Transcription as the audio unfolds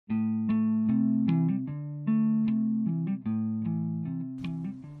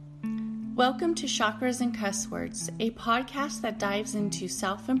Welcome to Chakras and Cuss Words, a podcast that dives into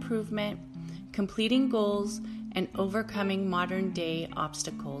self-improvement, completing goals, and overcoming modern-day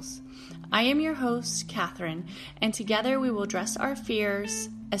obstacles. I am your host, Catherine, and together we will address our fears,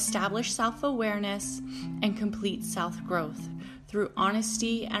 establish self-awareness, and complete self-growth through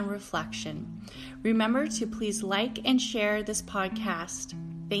honesty and reflection. Remember to please like and share this podcast.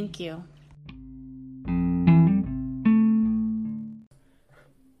 Thank you.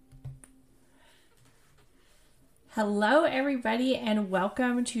 Hello, everybody, and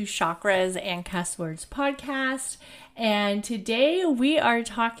welcome to Chakras and Cuss Words podcast. And today we are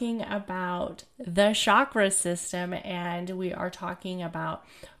talking about the chakra system, and we are talking about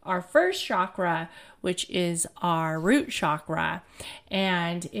our first chakra, which is our root chakra,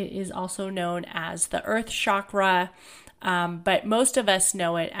 and it is also known as the earth chakra, but most of us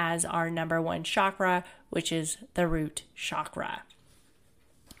know it as our number one chakra, which is the root chakra.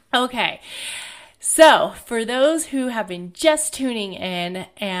 Okay. So, for those who have been just tuning in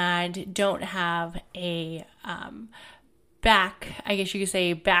and don't have a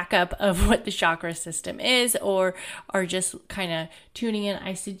backup of what the chakra system is, or are just kind of tuning in,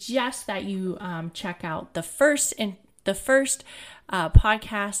 I suggest that you check out the first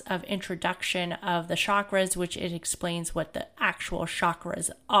podcast of introduction of the chakras, which it explains what the actual chakras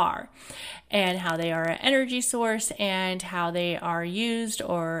are and how they are an energy source and how they are used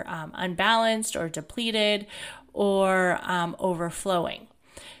or unbalanced or depleted or overflowing.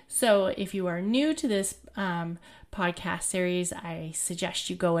 So if you are new to this podcast series, I suggest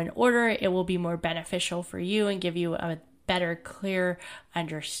you go in order. It will be more beneficial for you and give you a better, clear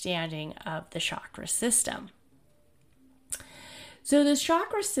understanding of the chakra system. So the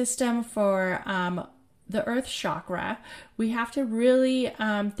chakra system for the earth chakra, we have to really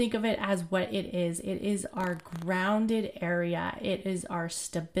think of it as what it is. It is our grounded area. It is our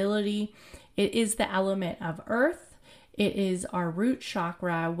stability. It is the element of earth. It is our root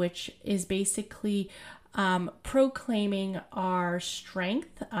chakra, which is basically proclaiming our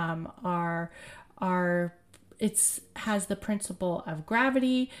strength, it has the principle of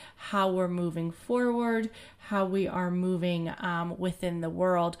gravity, how we're moving forward, how we are moving within the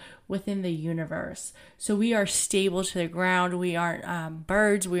world, within the universe. So we are stable to the ground. We aren't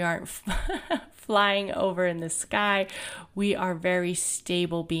birds. We aren't flying over in the sky. We are very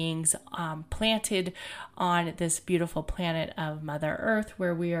stable beings planted on this beautiful planet of Mother Earth,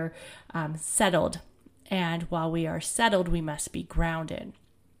 where we are settled. And while we are settled, we must be grounded.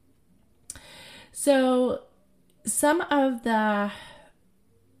 So some of the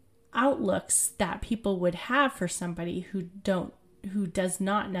outlooks that people would have for somebody who does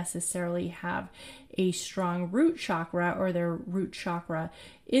not necessarily have a strong root chakra, or their root chakra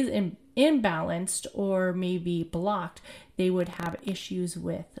is imbalanced or maybe blocked, they would have issues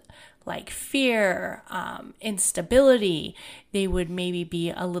with like fear, instability. They would maybe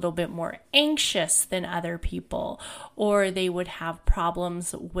be a little bit more anxious than other people, or they would have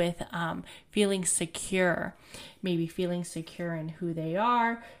problems with feeling secure, maybe feeling secure in who they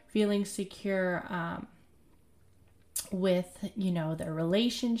are, feeling secure with, their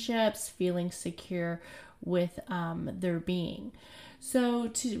relationships, feeling secure with their being. So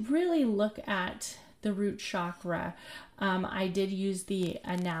to really look at the root chakra, I did use the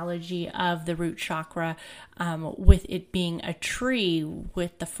analogy of the root chakra with it being a tree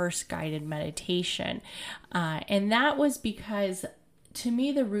with the first guided meditation. And that was because, to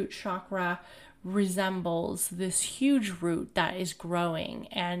me, the root chakra resembles this huge root that is growing,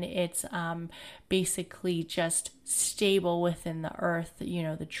 and it's basically just stable within the earth.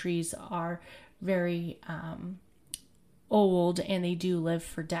 The trees are very old, and they do live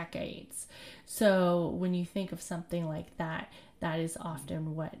for decades. So when you think of something like that, that is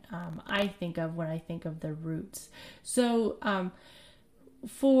often what I think of when I think of the roots. So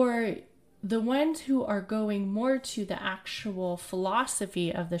for the ones who are going more to the actual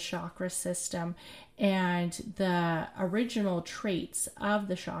philosophy of the chakra system and the original traits of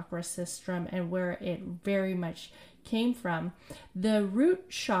the chakra system and where it very much came from, the root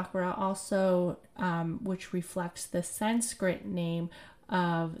chakra also, which reflects the Sanskrit name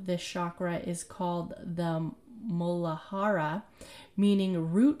of this chakra, is called the Muladhara,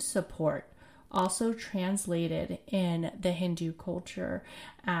 meaning root support, also translated in the Hindu culture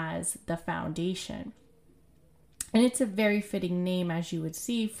as the foundation. And it's a very fitting name, as you would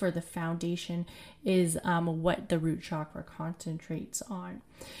see, for the foundation is what the root chakra concentrates on.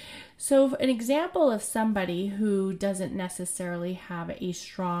 So an example of somebody who doesn't necessarily have a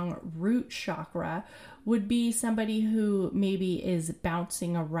strong root chakra would be somebody who maybe is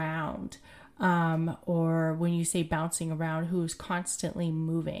bouncing around or when you say bouncing around, who's constantly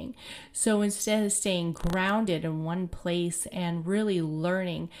moving. So instead of staying grounded in one place and really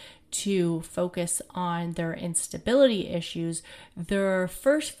learning to focus on their instability issues, their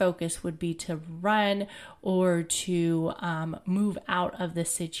first focus would be to run or to move out of the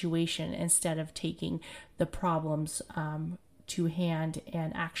situation instead of taking the problems to hand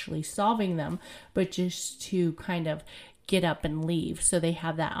and actually solving them, but just to kind of get up and leave. So they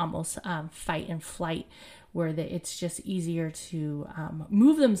have that almost fight and flight, where it's just easier to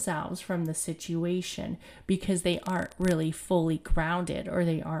move themselves from the situation because they aren't really fully grounded or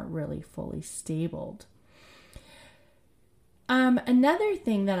they aren't really fully stable. Another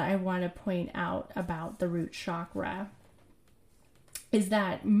thing that I want to point out about the root chakra is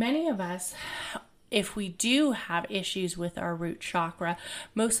that many of us, if we do have issues with our root chakra,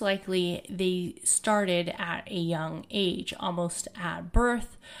 most likely they started at a young age, almost at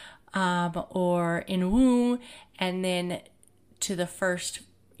birth, or in womb, and then to the first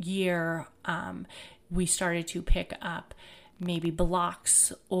year, we started to pick up maybe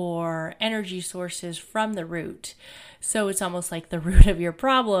blocks or energy sources from the root. So it's almost like the root of your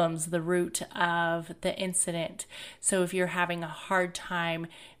problems, the root of the incident. So if you're having a hard time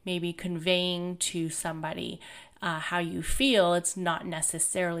maybe conveying to somebody how you feel, it's not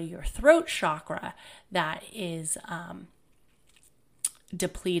necessarily your throat chakra that is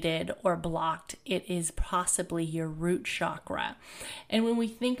depleted or blocked. It is possibly your root chakra. And when we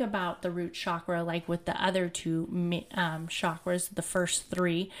think about the root chakra, like with the other two chakras, the first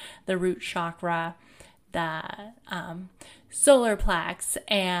three, the root chakra, the solar plex,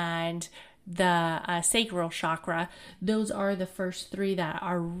 and the sacral chakra, those are the first three that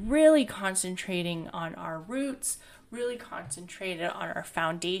are really concentrating on our roots, really concentrated on our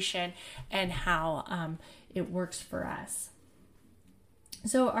foundation and how it works for us.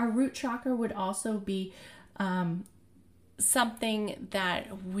 So our root chakra would also be something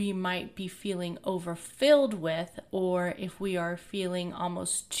that we might be feeling overfilled with, or if we are feeling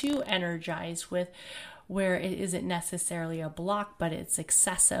almost too energized with, where it isn't necessarily a block, but it's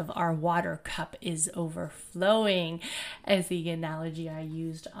excessive. Our water cup is overflowing, as the analogy I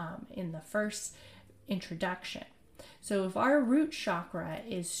used in the first introduction. So if our root chakra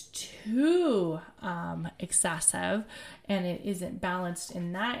is too excessive and it isn't balanced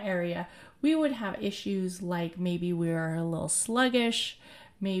in that area, we would have issues like maybe we're a little sluggish,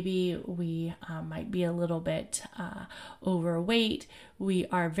 maybe we might be a little bit overweight. We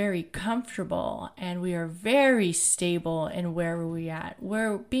are very comfortable and we are very stable in where we're at.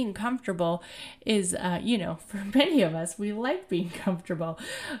 Where being comfortable is, for many of us, we like being comfortable,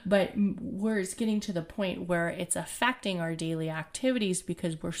 but where it's getting to the point where it's affecting our daily activities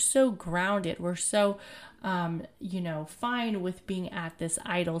because we're so grounded, we're so fine with being at this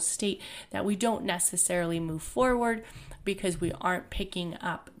idle state that we don't necessarily move forward because we aren't picking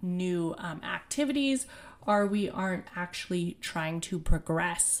up new activities, or we aren't actually trying to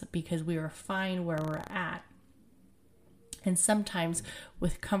progress because we are fine where we're at. And sometimes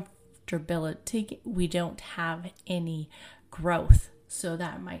with comfortability, we don't have any growth. So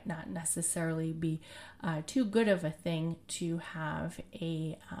that might not necessarily be too good of a thing to have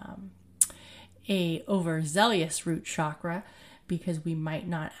a overzealous root chakra, because we might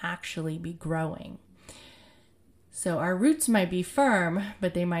not actually be growing. So our roots might be firm,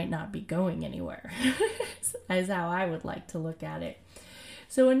 but they might not be going anywhere. Is how I would like to look at it.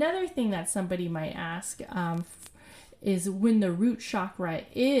 So another thing that somebody might ask is when the root chakra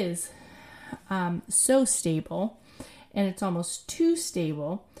is so stable and it's almost too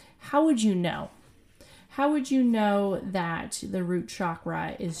stable, how would you know? How would you know that the root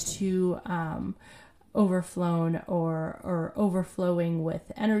chakra is too overflown or overflowing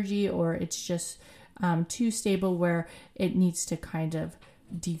with energy, or it's just too stable where it needs to kind of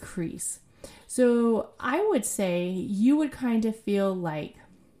decrease? So I would say you would kind of feel like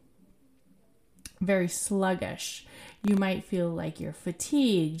very sluggish. You might feel like you're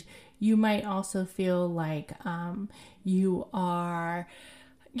fatigued. You might also feel like you are,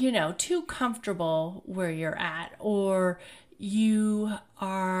 too comfortable where you're at, or you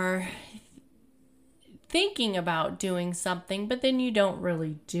are thinking about doing something, but then you don't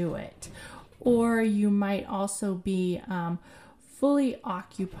really do it. Or you might also be fully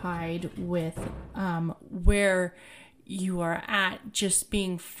occupied with where you are at, just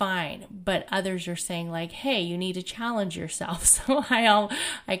being fine, but others are saying like, hey, you need to challenge yourself. So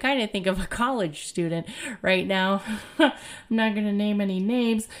I kind of think of a college student right now. I'm not going to name any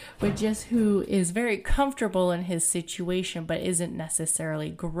names, but just who is very comfortable in his situation, but isn't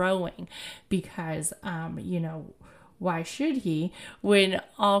necessarily growing because, why should he when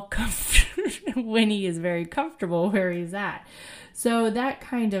all when he is very comfortable where he's at. So that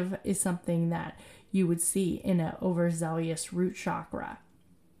kind of is something that you would see in an overzealous root chakra.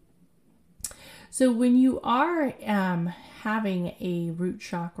 So when you are having a root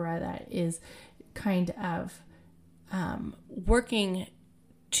chakra that is kind of working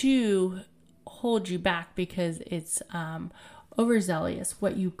to hold you back because it's overzealous,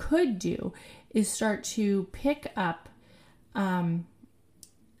 what you could do is start to pick up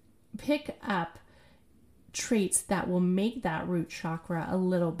traits that will make that root chakra a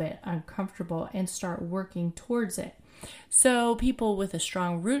little bit uncomfortable and start working towards it. So people with a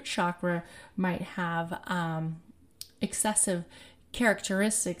strong root chakra might have excessive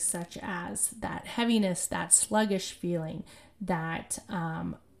characteristics such as that heaviness, that sluggish feeling, that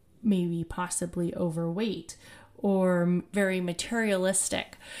maybe possibly overweight or very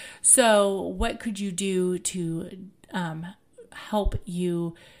materialistic. So what could you do to help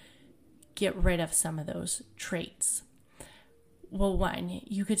you get rid of some of those traits? Well, one,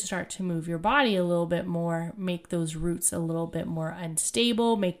 you could start to move your body a little bit more, make those roots a little bit more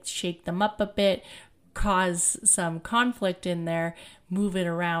unstable, shake them up a bit, cause some conflict in there, move it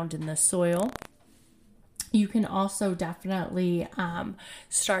around in the soil. You can also definitely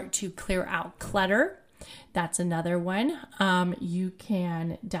start to clear out clutter. That's another one. You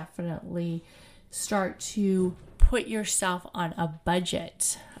can definitely start to put yourself on a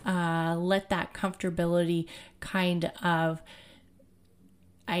budget. Let that comfortability kind of,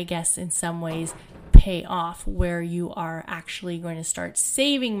 I guess, in some ways, pay off, where you are actually going to start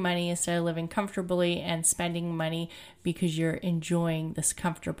saving money instead of living comfortably and spending money because you're enjoying this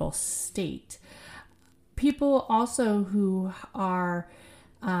comfortable state. People also who are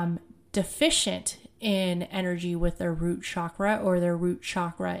deficient in energy with their root chakra, or their root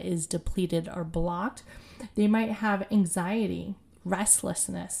chakra is depleted or blocked, they might have anxiety,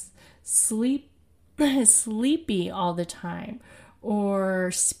 restlessness, sleepy all the time, or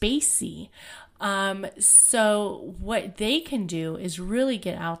spacey. So what they can do is really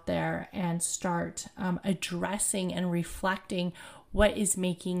get out there and start addressing and reflecting what is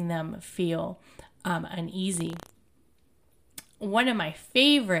making them feel uneasy. One of my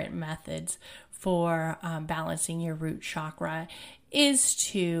favorite methods for balancing your root chakra is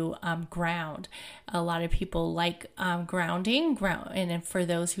to ground. A lot of people like grounding. And for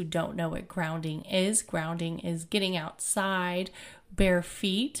those who don't know what grounding is getting outside, bare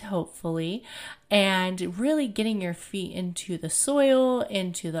feet, hopefully, and really getting your feet into the soil,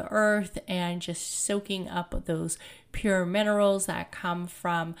 into the earth, and just soaking up those pure minerals that come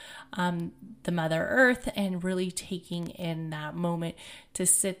from the Mother Earth, and really taking in that moment to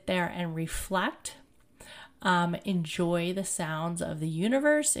sit there and reflect. Enjoy the sounds of the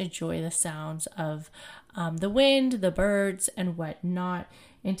universe, enjoy the sounds of the wind, the birds, and whatnot,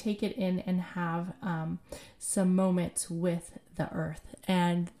 and take it in and have some moments with the earth.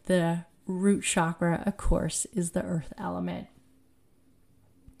 And the root chakra, of course, is the earth element.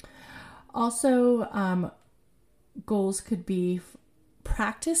 Also, goals could be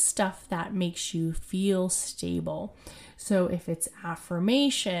practice stuff that makes you feel stable. So if it's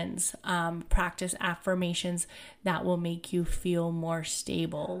affirmations, practice affirmations that will make you feel more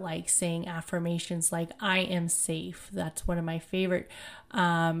stable, like saying affirmations like, I am safe. That's one of my favorite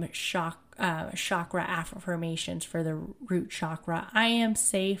chakra affirmations for the root chakra. I am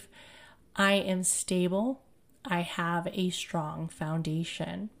safe. I am stable. I have a strong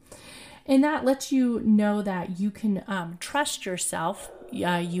foundation. And that lets you know that you can trust yourself.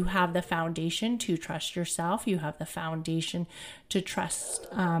 You have the foundation to trust yourself. You have the foundation to trust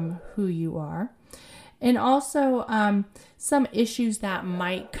who you are. And also some issues that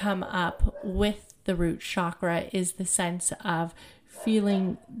might come up with the root chakra is the sense of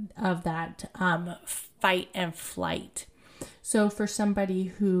feeling of that fight and flight. So for somebody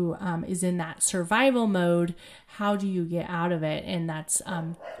who is in that survival mode, how do you get out of it? And that's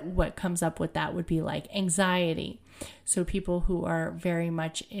what comes up with that would be like anxiety. So people who are very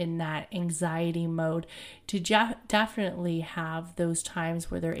much in that anxiety mode, to definitely have those times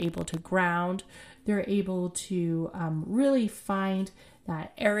where they're able to ground, they're able to really find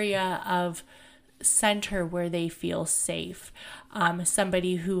that area of center where they feel safe.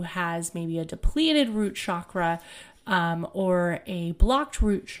 Somebody who has maybe a depleted root chakra or a blocked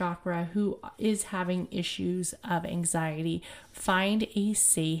root chakra who is having issues of anxiety, find a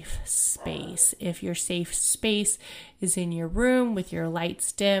safe space. If your safe space is in your room with your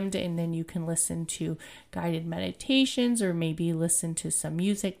lights dimmed, and then you can listen to guided meditations or maybe listen to some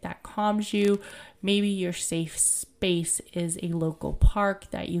music that calms you. Maybe your safe space is a local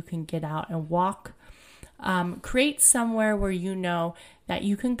park that you can get out and walk create somewhere where you know that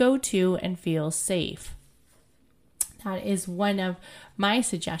you can go to and feel safe. That is one of my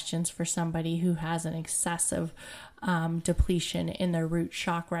suggestions for somebody who has an excessive depletion in their root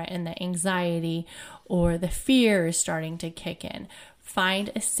chakra, and the anxiety or the fear is starting to kick in.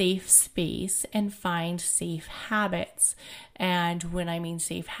 Find a safe space and find safe habits. And when I mean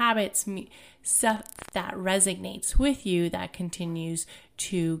safe habits, stuff that resonates with you, that continues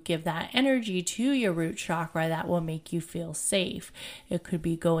to give that energy to your root chakra, that will make you feel safe. It could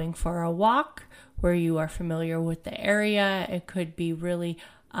be going for a walk where you are familiar with the area. It could be really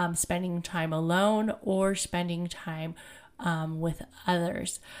spending time alone or spending time with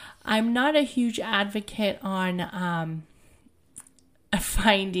others. I'm not a huge advocate on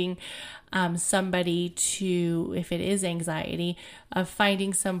finding somebody to, if it is anxiety, of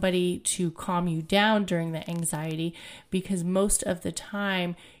finding somebody to calm you down during the anxiety, because most of the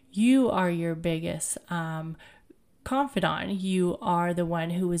time you are your biggest confidant. You are the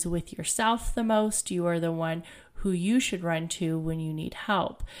one who is with yourself the most. You are the one who you should run to when you need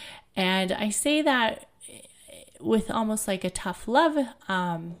help. And I say that with almost like a tough love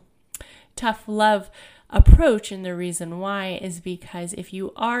approach. And the reason why is because if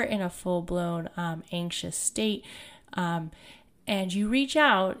you are in a full-blown anxious state, and you reach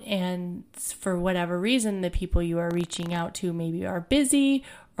out, and for whatever reason, the people you are reaching out to maybe are busy,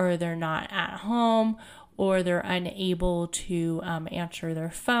 or they're not at home, or they're unable to answer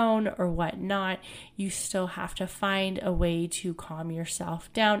their phone or whatnot, you still have to find a way to calm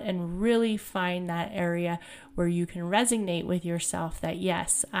yourself down and really find that area where you can resonate with yourself that,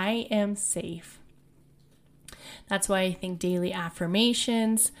 yes, I am safe. That's why I think daily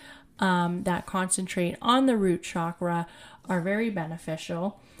affirmations that concentrate on the root chakra are very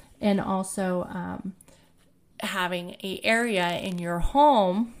beneficial. And also having an area in your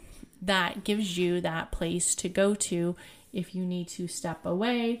home that gives you that place to go to if you need to step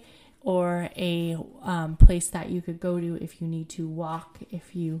away, or a place that you could go to if you need to walk,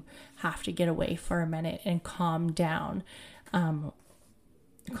 if you have to get away for a minute and calm down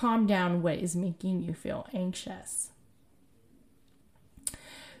what is making you feel anxious.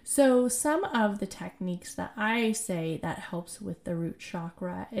 So some of the techniques that I say that helps with the root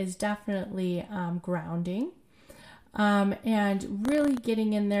chakra is definitely grounding. And really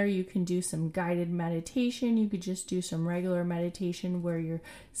getting in there. You can do some guided meditation. You could just do some regular meditation where you're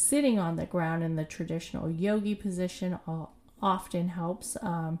sitting on the ground in the traditional yogi position. Often helps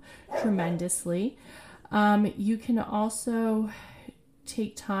tremendously. You can also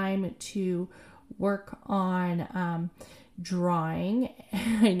take time to work on drawing.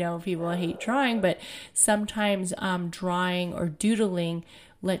 I know people hate drawing, but sometimes drawing or doodling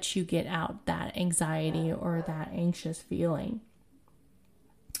lets you get out that anxiety or that anxious feeling.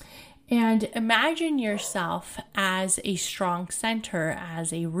 And imagine yourself as a strong center,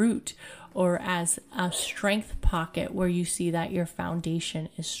 as a root, or as a strength pocket where you see that your foundation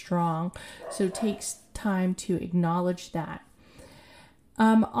is strong. So it takes time to acknowledge that.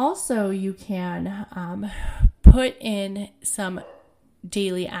 Also, you can put in some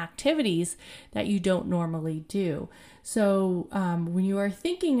daily activities that you don't normally do. So when you are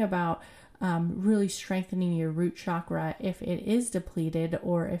thinking about really strengthening your root chakra, if it is depleted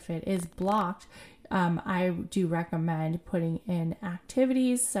or if it is blocked, I do recommend putting in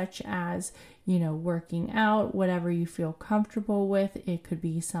activities such as, working out, whatever you feel comfortable with. It could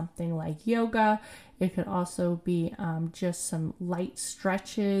be something like yoga. It could also be just some light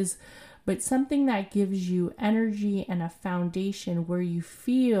stretches, but something that gives you energy and a foundation where you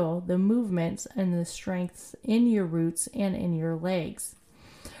feel the movements and the strengths in your roots and in your legs.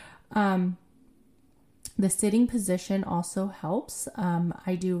 The sitting position also helps.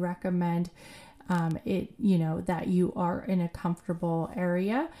 I do recommend that you are in a comfortable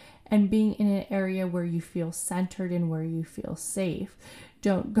area and being in an area where you feel centered and where you feel safe.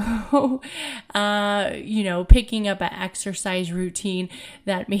 Don't go, picking up an exercise routine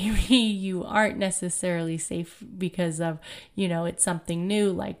that maybe you aren't necessarily safe because of, it's something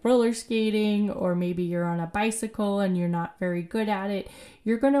new like roller skating, or maybe you're on a bicycle and you're not very good at it.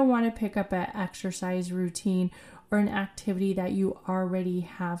 You're going to want to pick up an exercise routine or an activity that you already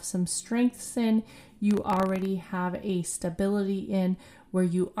have some strengths in, you already have a stability in, where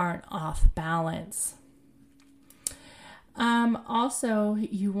you aren't off balance. Also,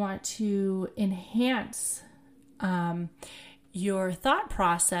 you want to enhance your thought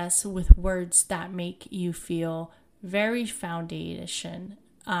process with words that make you feel very foundation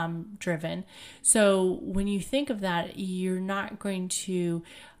driven. So when you think of that, you're not going to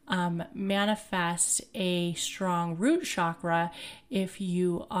manifest a strong root chakra if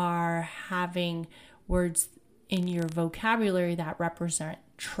you are having words in your vocabulary that represent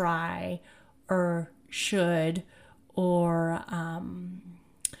try or should or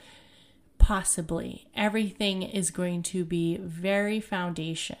possibly. Everything is going to be very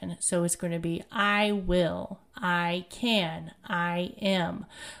foundation. So it's going to be I will, I can, I am.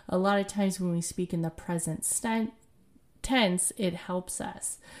 A lot of times when we speak in the present tense, it helps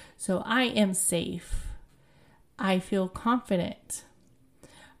us. So I am safe. I feel confident.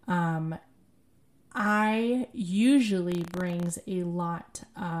 I usually brings a lot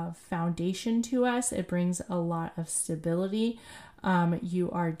of foundation to us. It brings a lot of stability. You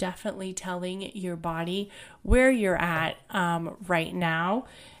are definitely telling your body where you're at right now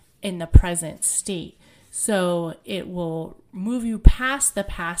in the present state. So it will move you past the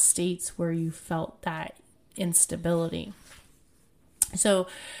past states where you felt that instability. So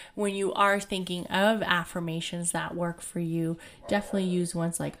when you are thinking of affirmations that work for you, definitely use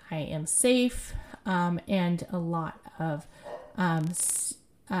ones like I am safe, and a lot of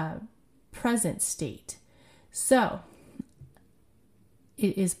present state. So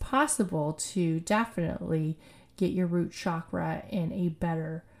it is possible to definitely get your root chakra in a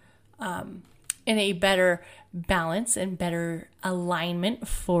better balance and better alignment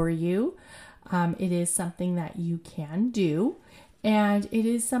for you. It is something that you can do. And it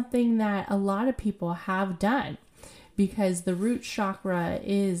is something that a lot of people have done, because the root chakra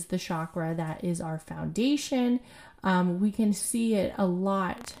is the chakra that is our foundation. We can see it a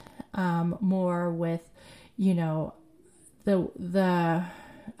lot more with, the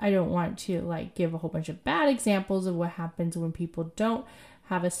I don't want to give a whole bunch of bad examples of what happens when people don't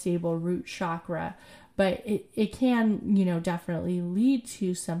have a stable root chakra, but it can, definitely lead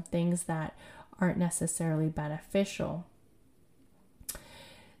to some things that aren't necessarily beneficial.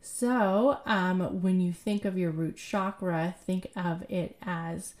 So when you think of your root chakra, think of it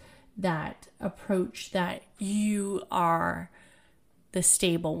as that approach that you are the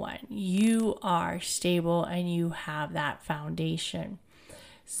stable one. You are stable and you have that foundation.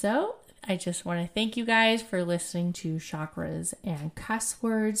 So I just want to thank you guys for listening to Chakras and Cuss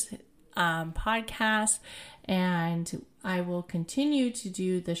Words podcast. And I will continue to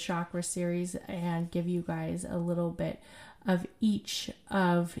do the chakra series and give you guys a little bit of each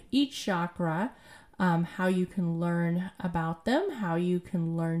chakra, how you can learn about them, how you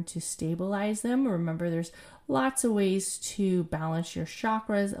can learn to stabilize them. Remember, there's lots of ways to balance your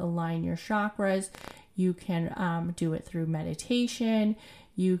chakras, align your chakras. You can do it through meditation.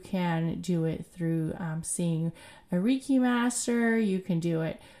 You can do it through seeing a Reiki master. You can do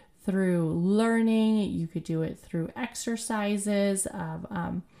it through learning. You could do it through exercises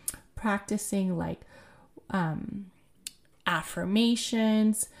of practicing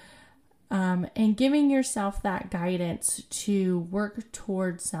affirmations, and giving yourself that guidance to work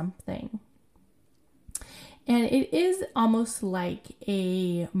towards something. And it is almost like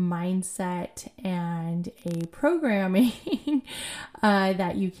a mindset and a programming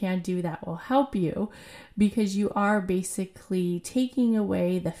that you can do that will help you, because you are basically taking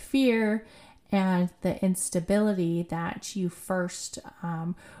away the fear and the instability that you first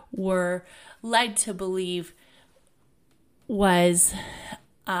were led to believe was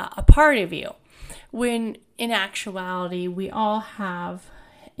a part of you, when in actuality we all have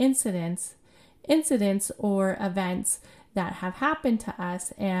incidents or events that have happened to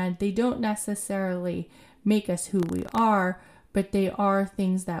us, and they don't necessarily make us who we are, but they are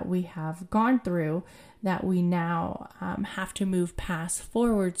things that we have gone through that we now have to move past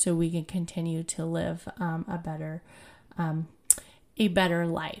forward so we can continue to live a better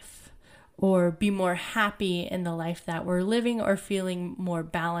life, or be more happy in the life that we're living, or feeling more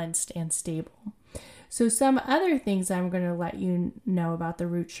balanced and stable. So some other things I'm going to let you know about the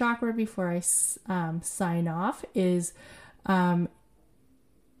root chakra before I sign off is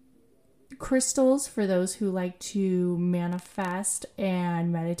crystals. For those who like to manifest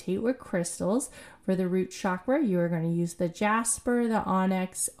and meditate with crystals, for the root chakra, you are going to use the jasper, the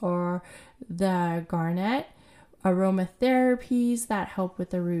onyx, or the garnet. Aromatherapies that help with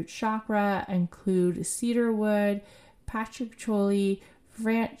the root chakra include cedarwood, patchouli,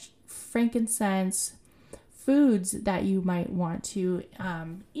 frankincense. Foods that you might want to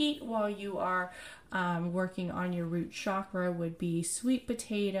eat while you are working on your root chakra would be sweet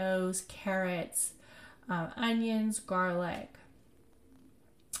potatoes, carrots, onions, garlic.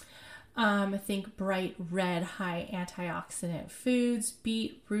 Think bright red, high antioxidant foods: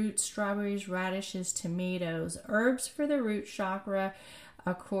 beetroot, strawberries, radishes, tomatoes. Herbs for the root chakra,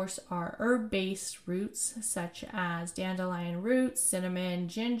 of course, are herb-based roots such as dandelion roots, cinnamon,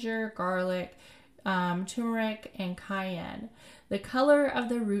 ginger, garlic, turmeric, and cayenne. The color of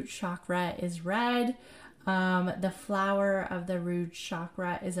the root chakra is red. The flower of the root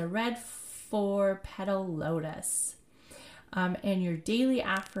chakra is a red 4-petal lotus. And your daily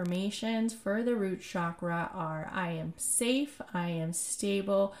affirmations for the root chakra are: I am safe, I am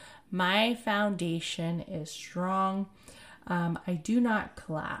stable, my foundation is strong, I do not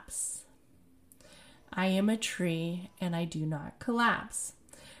collapse. I am a tree and I do not collapse.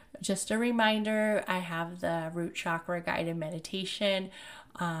 Just a reminder, I have the root chakra guided meditation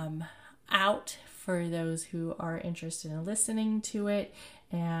out for those who are interested in listening to it.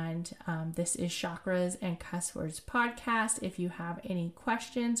 And this is Chakras and Cuss Words podcast. If you have any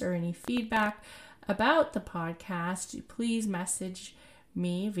questions or any feedback about the podcast, please message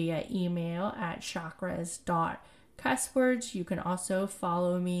me via email at chakras.cusswords. You can also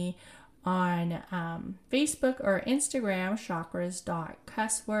follow me on Facebook or Instagram,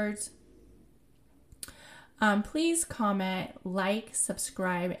 chakras.cusswords. Please comment, like,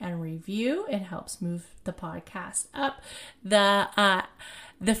 subscribe, and review. It helps move the podcast up the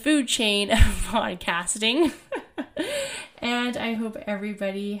food chain of podcasting. And I hope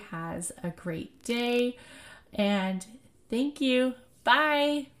everybody has a great day. And thank you.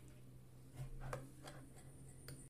 Bye.